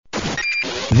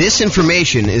This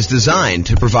information is designed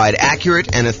to provide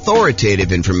accurate and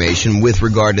authoritative information with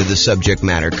regard to the subject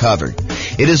matter covered.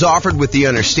 It is offered with the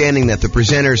understanding that the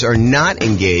presenters are not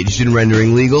engaged in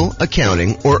rendering legal,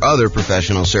 accounting, or other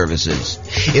professional services.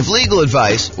 If legal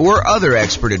advice or other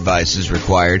expert advice is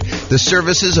required, the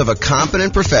services of a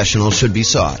competent professional should be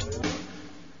sought.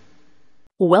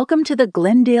 Welcome to the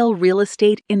Glendale Real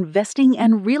Estate Investing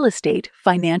and Real Estate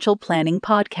Financial Planning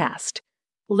Podcast.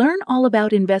 Learn all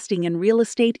about investing in real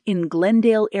estate in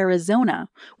Glendale, Arizona,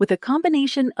 with a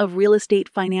combination of real estate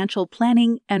financial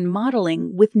planning and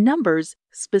modeling with numbers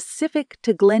specific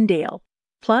to Glendale,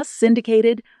 plus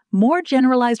syndicated, more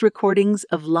generalized recordings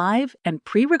of live and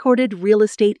pre-recorded real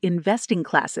estate investing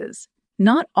classes,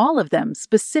 not all of them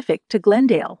specific to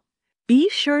Glendale. Be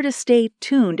sure to stay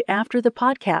tuned after the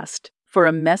podcast for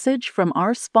a message from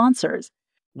our sponsors.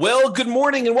 Well, good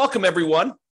morning and welcome,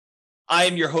 everyone. I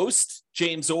am your host,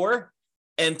 James Orr,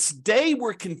 and today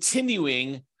we're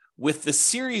continuing with the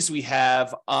series we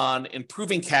have on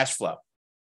improving cash flow.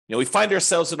 We find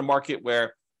ourselves in a market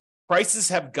where prices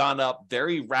have gone up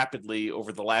very rapidly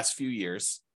over the last few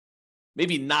years,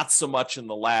 maybe not so much in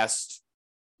the last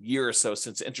year or so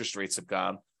since interest rates have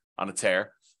gone on a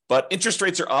tear, but interest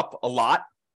rates are up a lot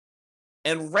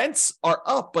and rents are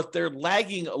up, but they're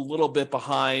lagging a little bit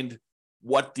behind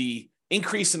what the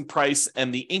increase in price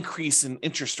and the increase in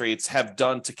interest rates have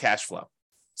done to cash flow,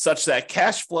 such that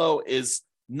cash flow is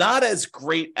not as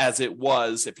great as it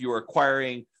was if you were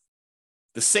acquiring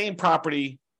the same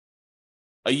property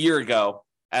a year ago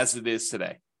as it is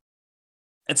today.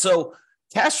 And so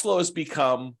cash flow has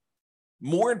become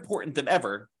more important than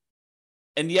ever,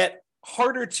 and yet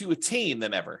harder to attain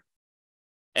than ever.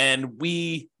 And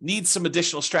we need some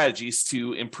additional strategies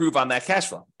to improve on that cash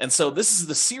flow. And so this is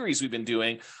the series we've been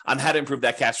doing on how to improve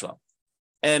that cash flow.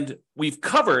 And we've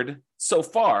covered so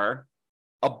far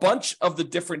a bunch of the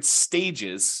different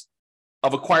stages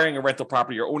of acquiring a rental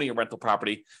property or owning a rental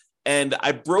property. And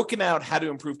I've broken out how to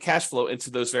improve cash flow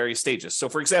into those various stages. So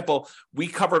for example, we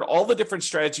covered all the different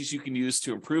strategies you can use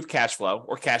to improve cash flow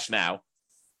or cash now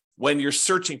when you're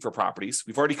searching for properties.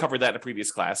 We've already covered that in a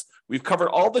previous class. We've covered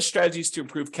all the strategies to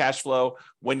improve cash flow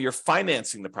when you're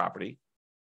financing the property.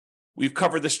 We've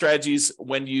covered the strategies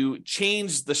when you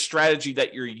change the strategy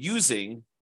that you're using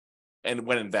and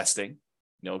when investing,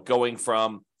 going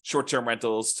from short-term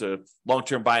rentals to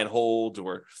long-term buy and hold,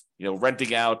 or,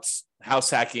 renting out, house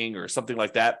hacking or something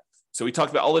like that. So we talked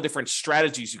about all the different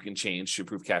strategies you can change to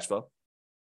improve cash flow.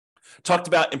 Talked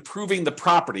about improving the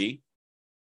property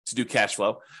to do cash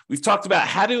flow. We've talked about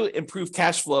how to improve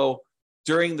cash flow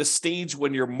during the stage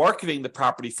when you're marketing the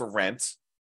property for rent.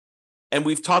 And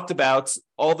we've talked about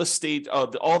all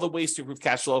the ways to improve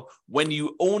cash flow when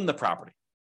you own the property.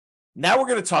 Now we're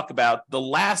going to talk about the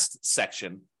last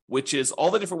section, which is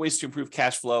all the different ways to improve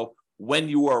cash flow when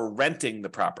you are renting the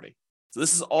property. So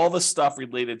this is all the stuff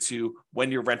related to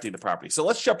when you're renting the property. So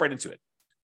let's jump right into it.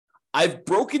 I've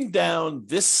broken down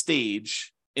this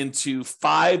stage into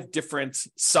 5 different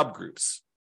subgroups.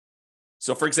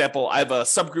 So for example, I have a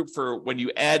subgroup for when you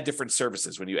add different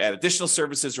services, when you add additional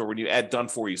services, or when you add done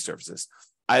for you services.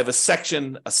 I have a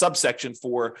subsection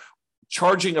for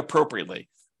charging appropriately,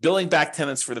 billing back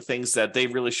tenants for the things that they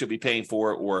really should be paying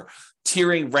for, or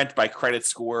tiering rent by credit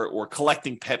score, or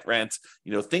collecting pet rent,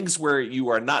 things where you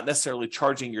are not necessarily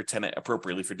charging your tenant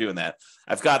appropriately for doing that.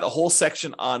 I've got a whole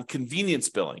section on convenience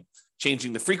billing,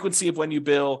 changing the frequency of when you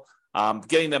bill,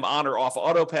 getting them on or off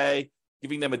auto pay,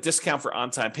 giving them a discount for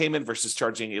on-time payment versus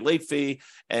charging a late fee,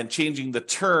 and changing the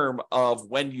term of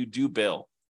when you do bill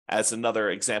as another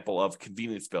example of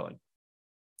convenience billing.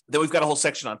 Then we've got a whole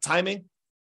section on timing,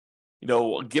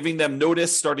 giving them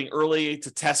notice starting early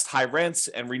to test high rents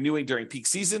and renewing during peak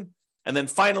season. And then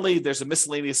finally, there's a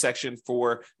miscellaneous section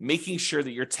for making sure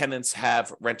that your tenants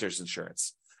have renter's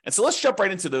insurance. And so let's jump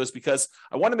right into those because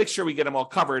I want to make sure we get them all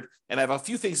covered, and I have a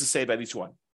few things to say about each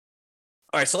one.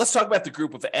 All right, so let's talk about the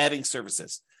group of adding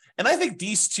services. And I think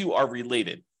these two are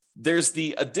related. There's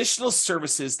the additional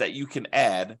services that you can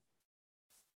add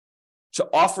to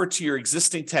offer to your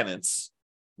existing tenants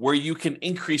where you can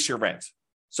increase your rent.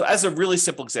 So as a really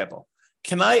simple example,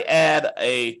 can I add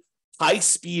a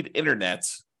high-speed internet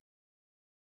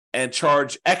and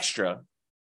charge extra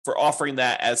for offering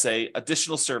that as an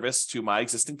additional service to my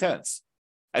existing tenants?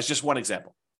 As just one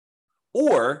example.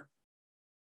 Or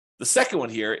the second one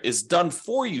here is done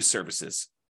for you services.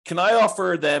 Can I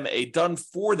offer them a done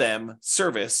for them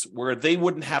service where they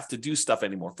wouldn't have to do stuff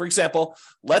anymore? For example,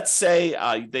 let's say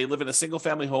they live in a single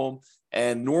family home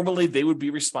and normally they would be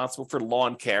responsible for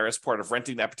lawn care as part of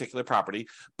renting that particular property,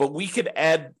 but we could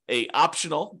add a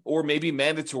optional or maybe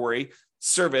mandatory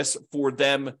service for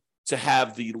them to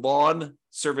have the lawn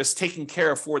service taken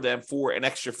care of for them for an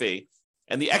extra fee.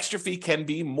 And the extra fee can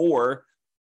be more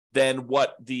than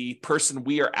what the person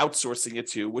we are outsourcing it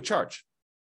to would charge.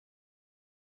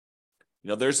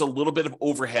 There's a little bit of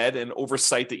overhead and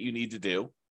oversight that you need to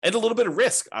do, and a little bit of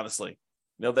risk, honestly,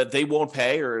 that they won't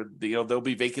pay, or there'll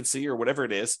be vacancy or whatever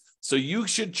it is. So you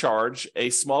should charge a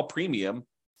small premium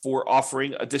for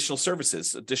offering additional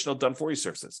services, additional done-for-you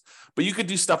services. But you could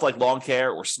do stuff like lawn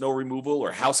care or snow removal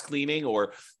or house cleaning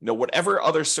or whatever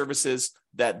other services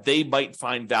that they might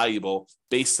find valuable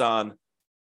based on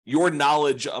your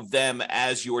knowledge of them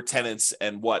as your tenants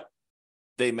and what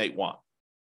they might want.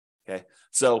 Okay,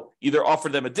 so either offer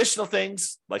them additional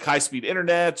things like high-speed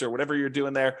internet or whatever you're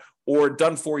doing there, or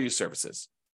done-for-you services.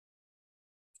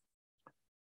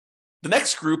 The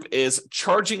next group is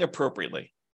charging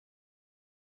appropriately.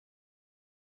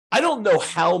 I don't know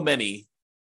how many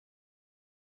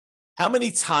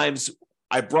times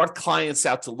I brought clients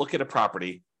out to look at a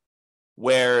property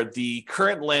where the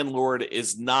current landlord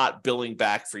is not billing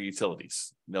back for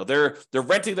utilities. They're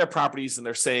renting their properties and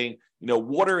they're saying,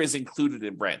 water is included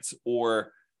in rent,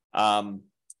 or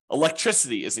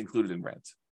electricity is included in rent,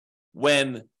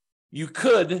 when you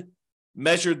could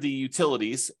measure the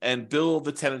utilities and bill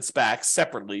the tenants back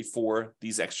separately for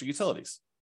these extra utilities.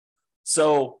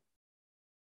 So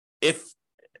if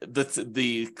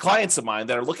the clients of mine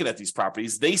that are looking at these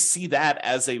properties, they see that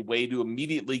as a way to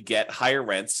immediately get higher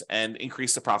rents and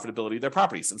increase the profitability of their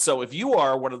properties. And so if you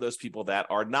are one of those people that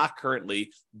are not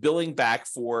currently billing back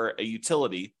for a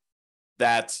utility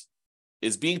that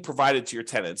is being provided to your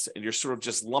tenants, and you're sort of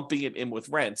just lumping it in with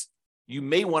rent, you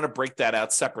may want to break that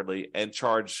out separately and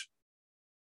charge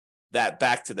that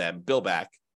back to them, bill back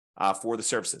for the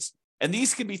services. And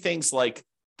these can be things like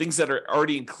things that are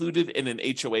already included in an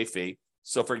HOA fee.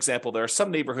 So, for example, there are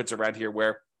some neighborhoods around here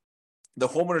where the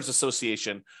homeowners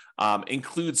association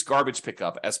includes garbage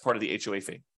pickup as part of the HOA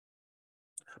fee.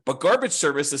 But garbage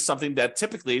service is something that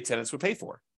typically tenants would pay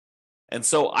for. And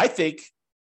so I think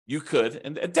you could,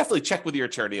 and definitely check with your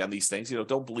attorney on these things,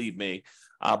 don't believe me,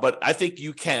 but I think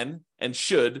you can and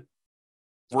should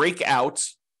break out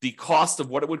the cost of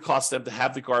what it would cost them to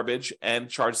have the garbage and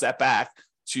charge that back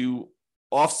to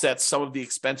offset some of the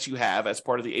expense you have as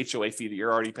part of the HOA fee that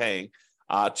you're already paying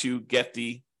to get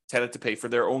the tenant to pay for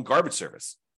their own garbage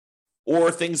service.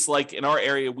 Or things like in our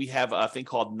area, we have a thing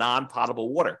called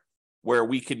non-potable water, where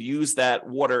we can use that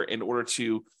water in order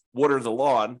to water the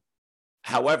lawn.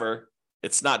 However,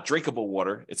 it's not drinkable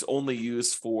water. It's only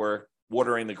used for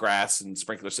watering the grass and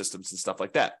sprinkler systems and stuff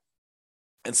like that.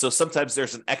 And so sometimes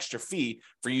there's an extra fee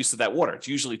for use of that water. It's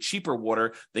usually cheaper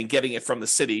water than getting it from the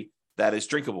city that is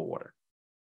drinkable water.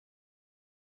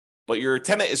 But your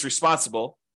tenant is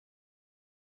responsible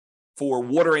for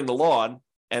watering the lawn,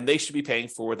 and they should be paying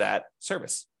for that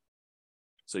service.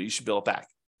 So you should bill it back.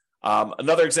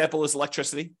 Another example is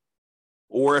electricity.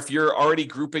 Or if you're already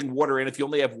grouping water in, if you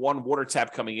only have one water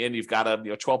tap coming in, you've got a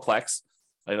 12-plex.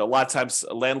 A lot of times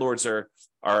landlords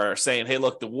are saying, hey,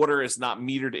 look, the water is not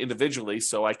metered individually,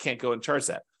 so I can't go and charge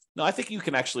that. No, I think you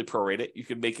can actually prorate it. You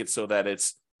can make it so that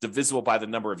it's divisible by the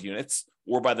number of units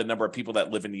or by the number of people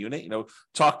that live in the unit.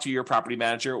 Talk to your property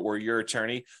manager or your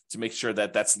attorney to make sure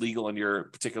that that's legal in your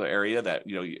particular area, that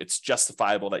it's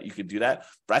justifiable that you can do that.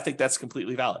 But I think that's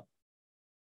completely valid.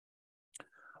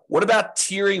 What about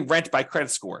tiering rent by credit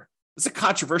score? It's a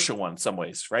controversial one in some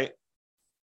ways, right?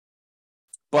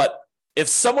 But if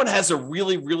someone has a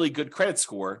really, really good credit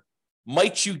score,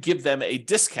 might you give them a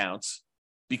discount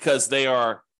because they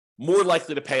are more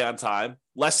likely to pay on time,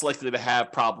 less likely to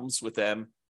have problems with them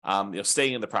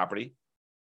staying in the property?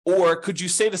 Or could you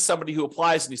say to somebody who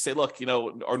applies and you say, look,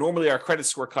 or normally our credit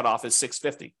score cutoff is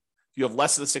 650. If you have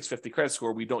less than a 650 credit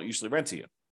score, we don't usually rent to you.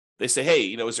 They say, hey,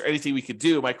 is there anything we could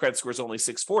do? My credit score is only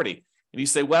 640. And you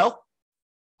say, well,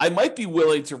 I might be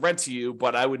willing to rent to you,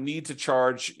 but I would need to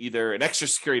charge either an extra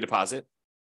security deposit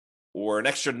or an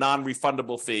extra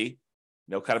non-refundable fee,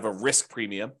 kind of a risk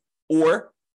premium,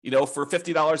 or, for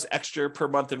 $50 extra per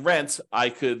month in rent, I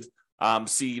could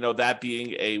see, that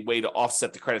being a way to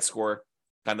offset the credit score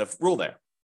kind of rule there.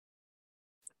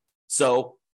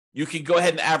 So you can go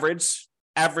ahead and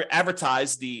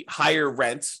advertise the higher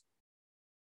rent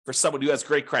for someone who has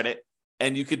great credit,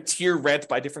 and you could tier rent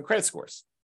by different credit scores.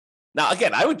 Now,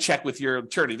 again, I would check with your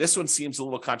attorney. This one seems a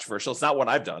little controversial. It's not what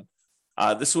I've done.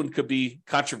 This one could be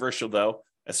controversial, though,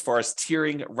 as far as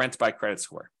tiering rent by credit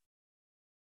score.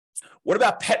 What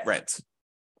about pet rent?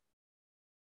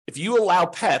 If you allow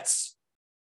pets,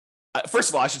 first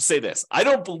of all, I should say this. I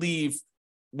don't believe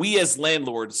we as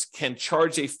landlords can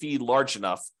charge a fee large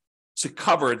enough to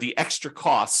cover the extra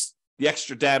costs, the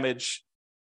extra damage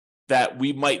that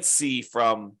we might see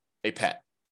from a pet.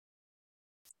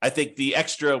 I think the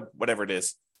extra, whatever it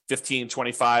is, $15,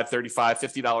 $25, $35,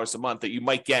 $50 a month that you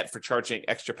might get for charging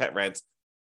extra pet rent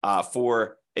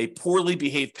for a poorly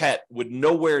behaved pet would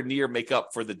nowhere near make up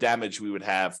for the damage we would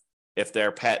have if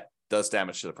their pet does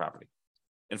damage to the property.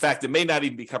 In fact, it may not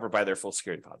even be covered by their full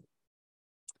security deposit.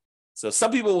 So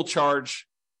some people will charge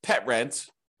pet rent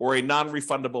or a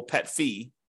non-refundable pet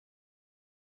fee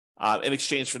in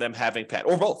exchange for them having pet,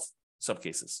 or both, in some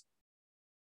cases.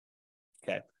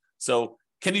 Okay, so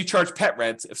can you charge pet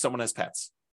rent if someone has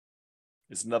pets?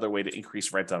 Is another way to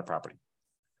increase rent on a property.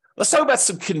 Let's talk about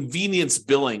some convenience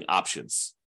billing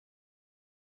options.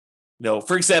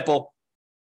 For example,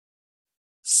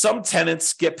 some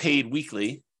tenants get paid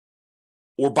weekly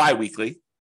or biweekly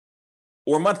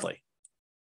or monthly.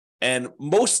 And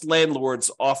most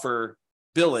landlords offer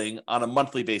billing on a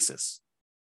monthly basis.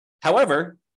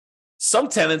 However, some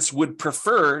tenants would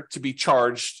prefer to be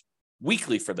charged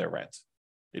weekly for their rent.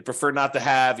 They'd prefer not to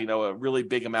have, a really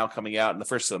big amount coming out in the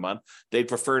first of the month. They'd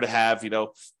prefer to have, a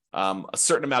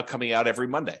certain amount coming out every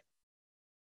Monday.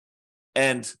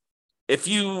 And if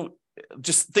you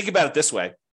just think about it this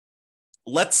way,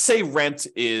 let's say rent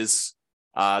is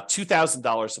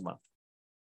 $2,000 a month.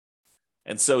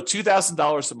 And so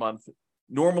 $2,000 a month,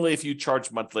 normally if you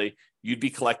charge monthly, you'd be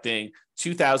collecting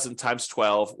 $2,000 times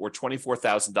 12 or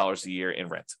 $24,000 a year in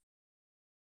rent.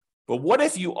 But what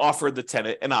if you offer the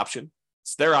tenant an option?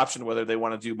 It's their option whether they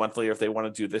want to do monthly or if they want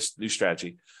to do this new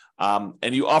strategy.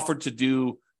 And you offered to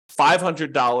do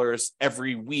 $500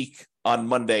 every week on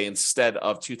Monday instead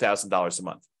of $2,000 a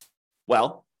month.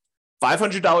 Well,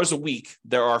 $500 a week,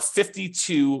 there are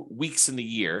 52 weeks in the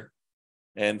year.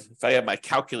 And if I have my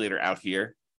calculator out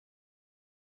here,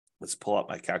 let's pull up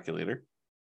my calculator.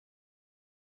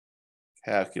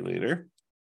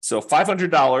 So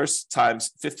 $500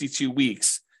 times 52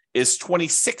 weeks is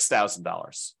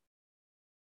 $26,000.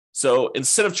 So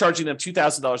instead of charging them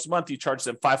 $2,000 a month, you charge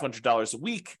them $500 a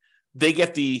week. They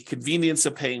get the convenience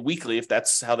of paying weekly if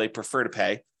that's how they prefer to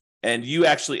pay. And you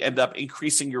actually end up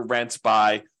increasing your rent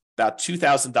by about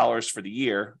 $2,000 for the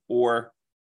year, or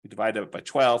you divide it by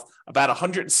 12, about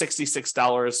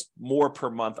 $166 more per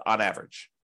month on average.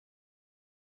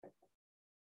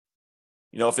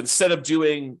 If instead of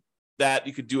doing that,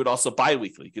 you could do it also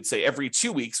bi-weekly. You could say every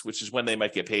 2 weeks, which is when they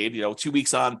might get paid, 2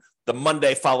 weeks on the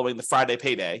Monday following the Friday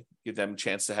payday, give them a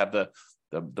chance to have the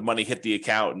money hit the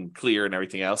account and clear and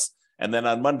everything else. And then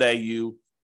on Monday, you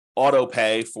auto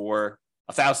pay for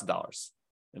 $1,000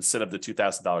 instead of the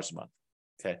 $2,000 a month.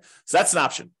 Okay, so that's an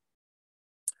option.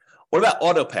 What about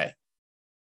auto pay?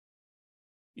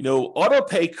 Auto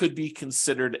pay could be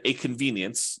considered a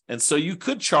convenience. And so you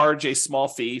could charge a small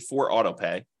fee for auto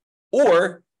pay.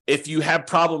 Or if you have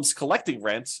problems collecting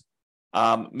rent,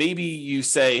 maybe you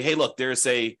say, hey, look, there's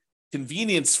a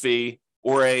convenience fee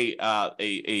or a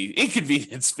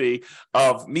inconvenience fee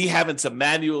of me having to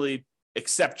manually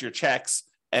accept your checks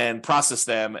and process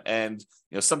them. And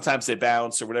sometimes they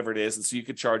bounce or whatever it is. And so you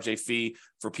could charge a fee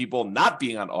for people not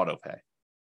being on auto pay.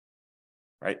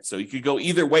 Right. So you could go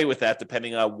either way with that,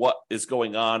 depending on what is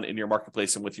going on in your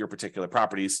marketplace and with your particular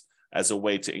properties as a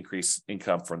way to increase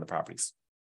income from the properties.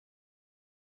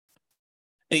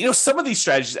 And, some of these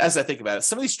strategies, as I think about it,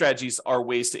 some of these strategies are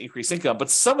ways to increase income,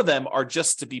 but some of them are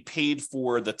just to be paid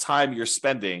for the time you're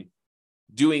spending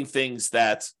doing things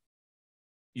that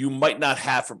you might not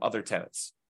have from other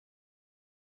tenants.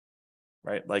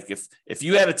 Right. Like if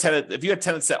you had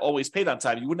tenants that always paid on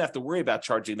time, you wouldn't have to worry about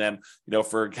charging them,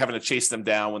 for having to chase them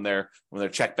down when their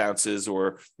check bounces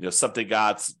or,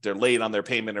 they're late on their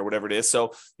payment or whatever it is.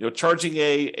 So, charging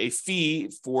a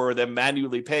fee for them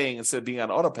manually paying instead of being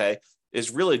on auto pay is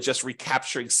really just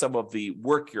recapturing some of the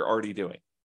work you're already doing.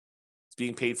 It's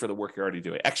being paid for the work you're already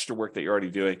doing, extra work that you're already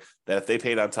doing that if they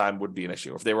paid on time wouldn't be an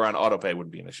issue. Or if they were on auto pay,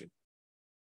 wouldn't be an issue.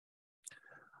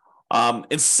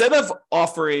 Instead of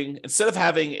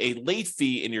having a late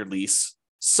fee in your lease,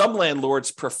 some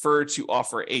landlords prefer to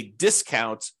offer a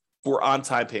discount for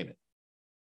on-time payment.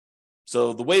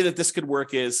 So the way that this could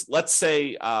work is, let's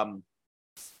say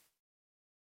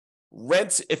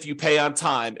rent, if you pay on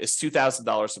time, is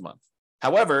 $2,000 a month.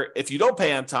 However, if you don't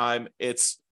pay on time,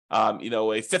 it's a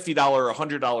 $50 or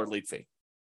 $100 late fee.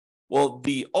 Well,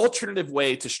 the alternative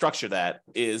way to structure that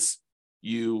is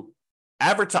you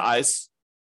advertise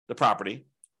the property,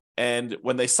 and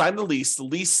when they sign the lease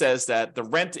says that the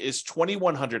rent is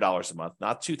 $2,100 a month,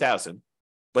 not $2,000,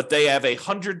 but they have a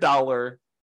 $100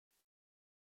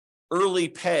 early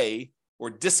pay or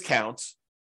discount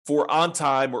for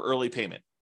on-time or early payment.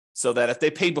 So that if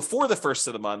they pay before the first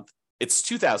of the month, it's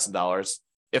 $2,000.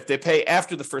 If they pay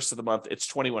after the first of the month, it's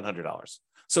 $2,100.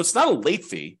 So it's not a late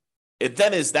fee. It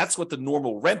then is, that's what the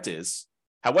normal rent is.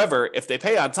 However, if they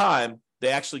pay on time, they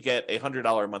actually get a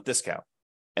 $100 a month discount.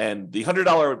 And the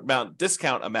 $100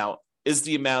 discount amount is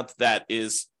the amount that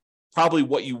is probably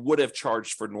what you would have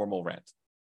charged for normal rent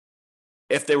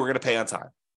if they were going to pay on time.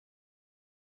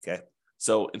 Okay.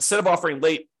 So instead of offering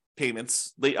late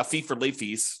payments, a fee for late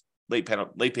fees, late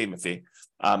payment fee,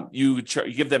 you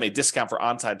give them a discount for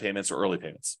on-time payments or early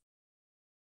payments.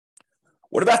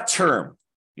 What about term?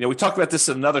 We talked about this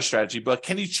in another strategy, but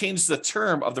can you change the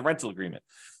term of the rental agreement?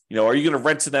 Are you going to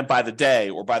rent to them by the day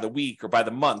or by the week or by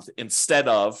the month instead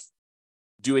of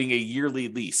doing a yearly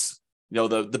lease?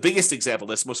 The biggest example,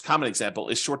 this most common example,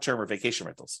 is short-term or vacation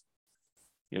rentals.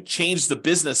 Change the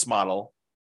business model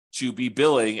to be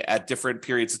billing at different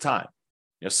periods of time.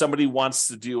 Somebody wants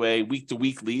to do a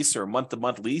week-to-week lease or a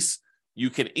month-to-month lease, you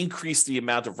can increase the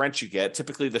amount of rent you get.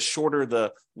 Typically, the shorter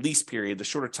the lease period, the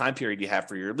shorter time period you have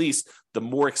for your lease, the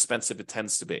more expensive it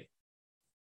tends to be.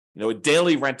 A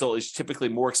daily rental is typically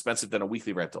more expensive than a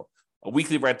weekly rental. A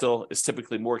weekly rental is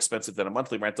typically more expensive than a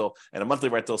monthly rental, and a monthly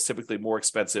rental is typically more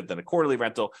expensive than a quarterly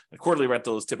rental. A quarterly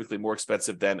rental is typically more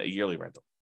expensive than a yearly rental.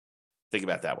 Think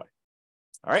about it that way.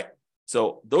 All right.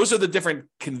 So those are the different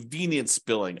convenience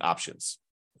billing options.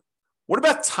 What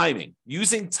about timing?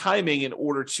 Using timing in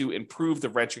order to improve the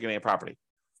rent you're getting on property.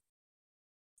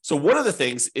 So one of the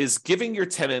things is giving your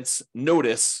tenants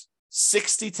notice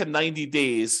 60 to 90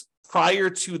 days prior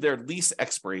to their lease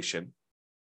expiration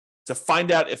to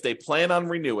find out if they plan on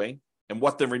renewing and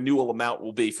what the renewal amount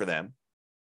will be for them.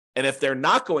 And if they're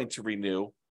not going to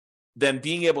renew, then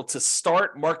being able to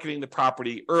start marketing the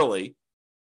property early,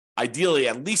 ideally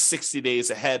at least 60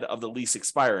 days ahead of the lease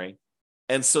expiring,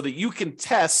 and so that you can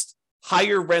test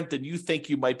higher rent than you think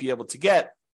you might be able to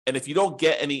get. And if you don't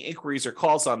get any inquiries or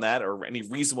calls on that, or any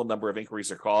reasonable number of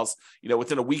inquiries or calls,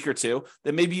 within a week or two,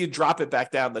 then maybe you drop it back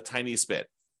down the tiniest bit.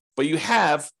 But you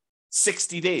have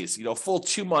 60 days, full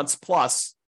 2 months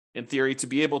plus, in theory, to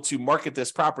be able to market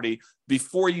this property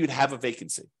before you'd have a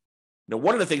vacancy.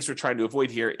 One of the things we're trying to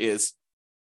avoid here is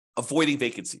avoiding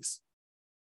vacancies.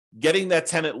 Getting that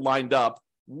tenant lined up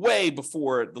way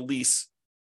before the lease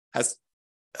has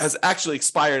actually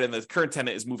expired and the current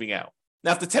tenant is moving out.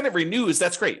 Now, if the tenant renews,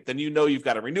 that's great. Then you've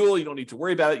got a renewal. You don't need to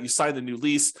worry about it. You sign the new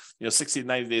lease, 60 to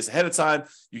 90 days ahead of time.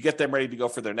 You get them ready to go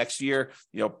for their next year.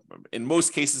 In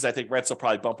most cases, I think rents will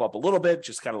probably bump up a little bit,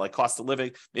 just kind of like cost of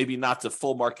living, maybe not to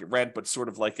full market rent, but sort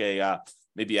of like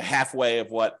maybe a halfway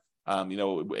of what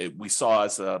we saw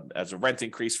as a rent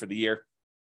increase for the year.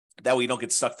 That way you don't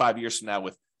get stuck 5 years from now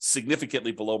with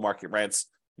significantly below market rents.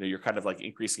 You're kind of like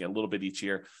increasing a little bit each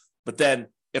year. But then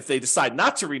if they decide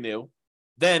not to renew,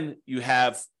 then you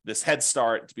have this head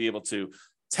start to be able to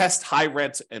test high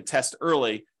rent and test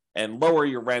early and lower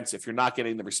your rents if you're not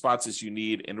getting the responses you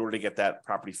need in order to get that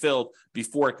property filled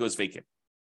before it goes vacant.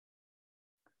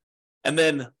 And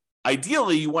then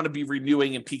ideally, you want to be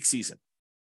renewing in peak season.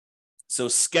 So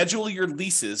schedule your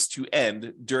leases to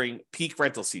end during peak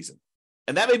rental season.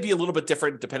 And that may be a little bit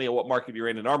different depending on what market you're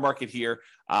in. In our market here,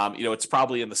 it's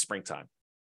probably in the springtime,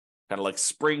 kind of like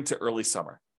spring to early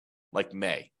summer, like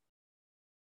May.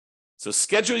 So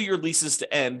schedule your leases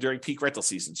to end during peak rental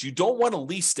seasons. You don't want a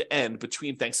lease to end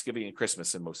between Thanksgiving and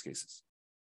Christmas in most cases.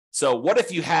 So what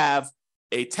if you have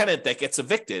a tenant that gets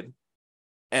evicted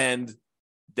and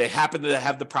they happen to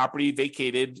have the property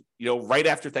vacated, right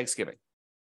after Thanksgiving?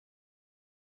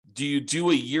 Do you do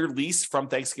a year lease from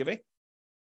Thanksgiving?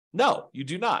 No, you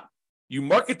do not. You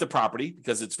market the property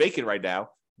because it's vacant right now,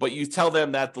 but you tell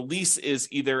them that the lease is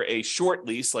either a short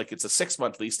lease, like it's a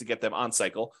 6-month lease to get them on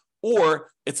cycle, or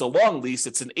it's a long lease,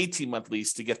 it's an 18-month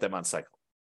lease to get them on cycle.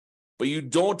 But you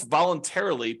don't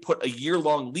voluntarily put a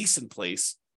year-long lease in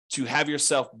place to have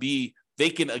yourself be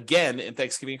vacant again in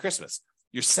Thanksgiving and Christmas.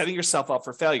 You're setting yourself up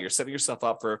for failure. You're setting yourself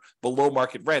up for below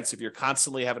market rents if you're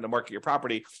constantly having to market your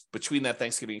property between that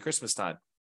Thanksgiving and Christmas time.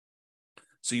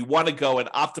 So you want to go and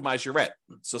optimize your rent.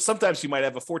 So sometimes you might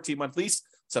have a 14-month lease.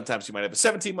 Sometimes you might have a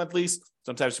 17-month lease.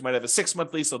 Sometimes you might have a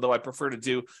 6-month lease, although I prefer to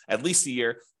do at least a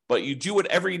year. But you do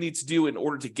whatever you need to do in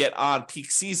order to get on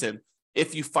peak season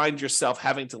if you find yourself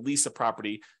having to lease a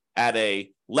property at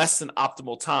a less than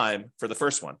optimal time for the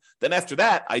first one. Then after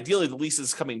that, ideally the lease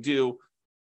is coming due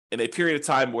in a period of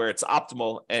time where it's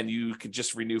optimal and you can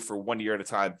just renew for 1 year at a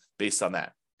time based on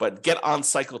that. But get on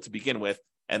cycle to begin with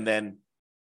and then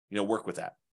work with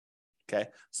that. Okay.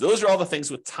 So those are all the things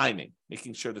with timing,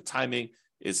 making sure the timing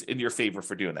is in your favor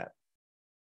for doing that.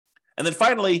 And then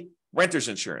finally, renter's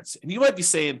insurance. And you might be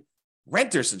saying,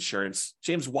 renter's insurance,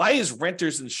 James, why is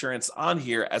renter's insurance on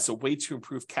here as a way to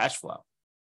improve cash flow?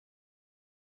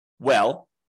 Well,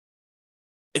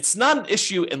 It's not an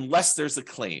issue unless there's a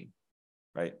claim,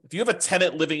 right? If you have a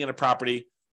tenant living in a property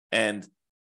and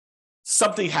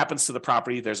something happens to the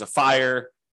property, there's a fire,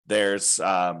 there's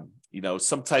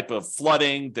some type of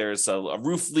flooding, there's a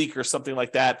roof leak or something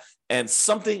like that, and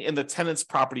something in the tenant's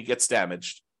property gets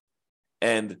damaged,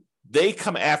 and they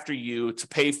come after you to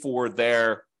pay for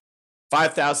their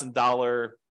 $5,000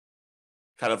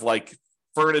 kind of like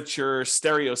furniture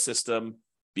stereo system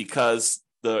because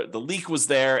the leak was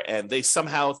there and they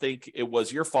somehow think it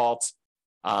was your fault.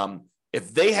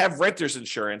 If they have renter's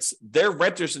insurance, their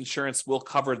renter's insurance will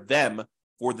cover them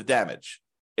for the damage.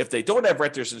 If they don't have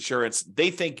renter's insurance,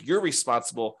 they think you're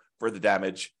responsible for the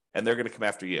damage and they're going to come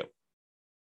after you.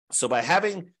 So by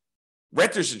having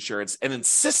renter's insurance and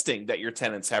insisting that your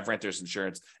tenants have renter's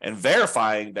insurance and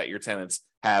verifying that your tenants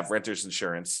have renter's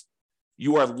insurance,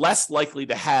 you are less likely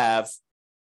to have,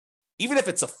 even if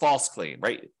it's a false claim,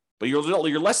 right? But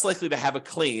you're less likely to have a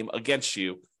claim against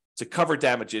you to cover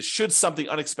damages should something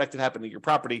unexpected happen to your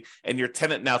property and your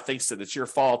tenant now thinks that it's your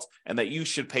fault and that you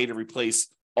should pay to replace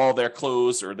all their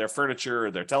clothes or their furniture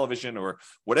or their television or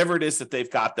whatever it is that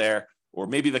they've got there. Or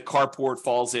maybe the carport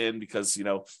falls in because,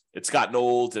 it's gotten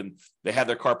old and they had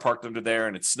their car parked under there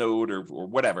and it snowed or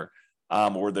whatever,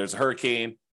 or there's a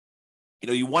hurricane.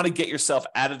 You want to get yourself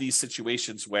out of these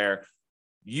situations where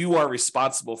you are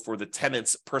responsible for the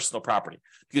tenant's personal property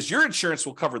because your insurance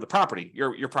will cover the property,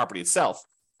 your property itself,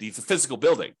 the physical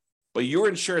building. But your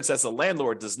insurance as a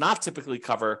landlord does not typically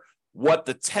cover what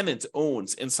the tenant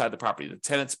owns inside the property, the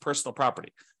tenant's personal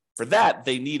property. For that,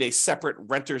 they need a separate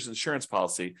renter's insurance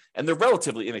policy, and they're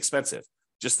relatively inexpensive.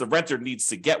 Just the renter needs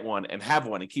to get one and have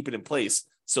one and keep it in place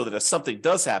so that if something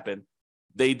does happen,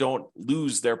 they don't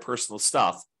lose their personal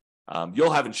stuff.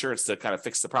 You'll have insurance to kind of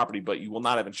fix the property, but you will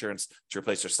not have insurance to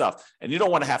replace your stuff. And you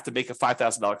don't want to have to make a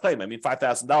 $5,000 claim. I mean,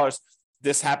 $5,000,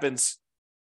 this happens,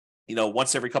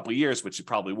 once every couple of years, which you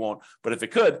probably won't. But if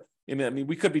it could,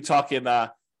 we could be talking,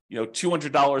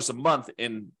 $200 a month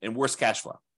in worst cash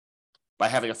flow by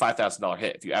having a $5,000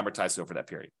 hit if you amortize it over that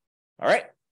period. All right.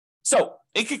 So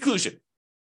in conclusion,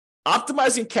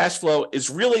 optimizing cash flow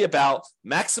is really about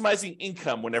maximizing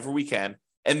income whenever we can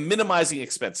and minimizing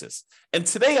expenses. And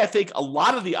today, I think a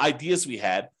lot of the ideas we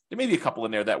had, there may be a couple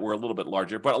in there that were a little bit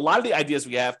larger, but a lot of the ideas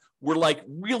we have were like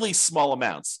really small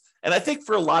amounts. And I think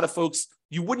for a lot of folks,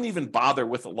 you wouldn't even bother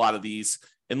with a lot of these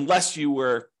unless you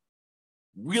were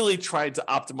really trying to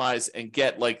optimize and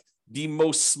get like the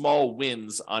most small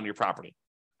wins on your property.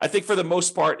 I think for the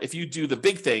most part, if you do the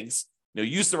big things,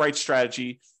 use the right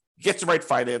strategy, get the right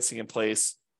financing in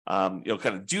place, kind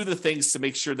of do the things to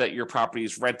make sure that your property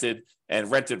is rented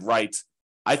and rented right.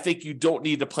 I think you don't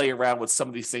need to play around with some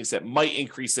of these things that might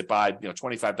increase it by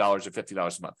 $25 or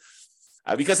 $50 a month.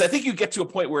 Because I think you get to a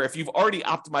point where if you've already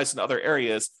optimized in other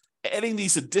areas, adding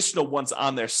these additional ones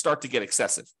on there start to get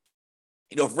excessive.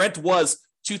 If rent was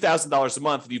 $2,000 a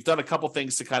month, and you've done a couple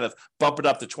things to kind of bump it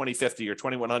up to $2,050 or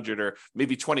 $2,100 or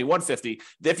maybe $2,150,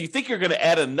 then if you think you're going to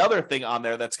add another thing on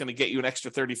there that's going to get you an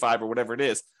extra $35 or whatever it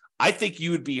is, I think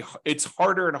it's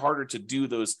harder and harder to do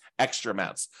those extra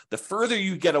amounts. The further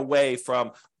you get away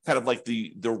from kind of like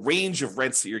the range of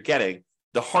rents that you're getting,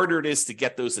 the harder it is to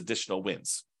get those additional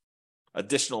wins,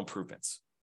 additional improvements.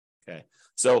 Okay.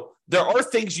 So there are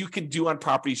things you can do on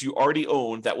properties you already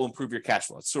own that will improve your cash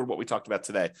flow. That's sort of what we talked about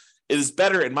today. It is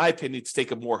better, in my opinion, to take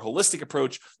a more holistic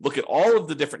approach, look at all of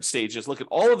the different stages, look at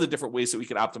all of the different ways that we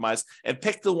can optimize, and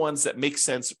pick the ones that make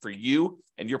sense for you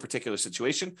and your particular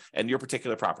situation and your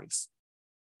particular properties.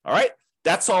 All right.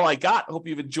 That's all I got. I hope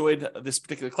you've enjoyed this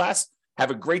particular class. Have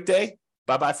a great day.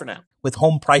 Bye-bye for now. With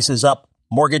home prices up,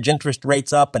 mortgage interest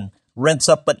rates up, and rents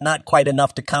up, but not quite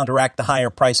enough to counteract the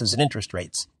higher prices and interest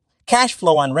rates, cash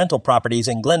flow on rental properties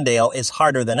in Glendale is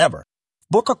harder than ever.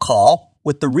 Book a call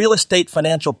with the Real Estate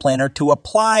Financial Planner to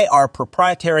apply our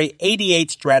proprietary 88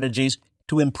 strategies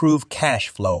to improve cash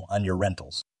flow on your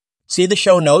rentals. See the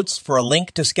show notes for a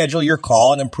link to schedule your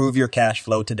call and improve your cash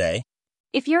flow today.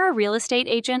 If you're a real estate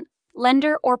agent,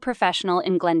 lender, or professional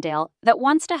in Glendale that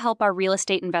wants to help our real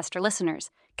estate investor listeners,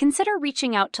 consider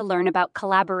reaching out to learn about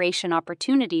collaboration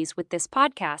opportunities with this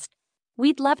podcast.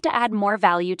 We'd love to add more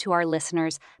value to our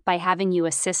listeners by having you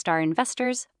assist our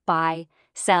investors buy,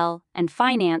 sell, and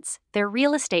finance their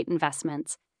real estate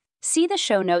investments. See the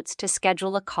show notes to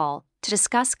schedule a call to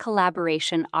discuss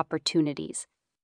collaboration opportunities.